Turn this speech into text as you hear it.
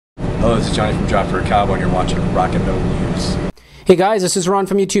Hello, this is Johnny from Drop for a Cowboy, and you're watching Rock and Metal News. Hey guys, this is Ron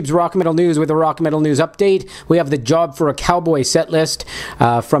from YouTube's Rock Metal News with a Rock Metal News update. We have the Job for a Cowboy set list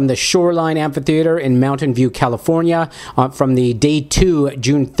from the Shoreline Amphitheatre in Mountain View, California. From the Day 2,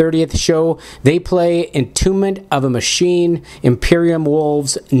 June 30th show, they play Entombment of a Machine, Imperium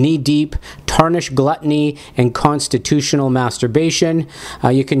Wolves, Knee Deep, Tarnished Gluttony, and Constitutional Masturbation.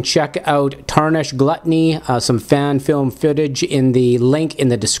 You can check out Tarnished Gluttony, some fan film footage in the link in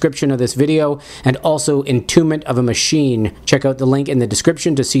the description of this video, and also Entombment of a Machine. Check out the link in the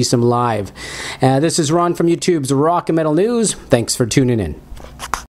description to see some live. This is Ron from YouTube's Rock and Metal News. Thanks for tuning in.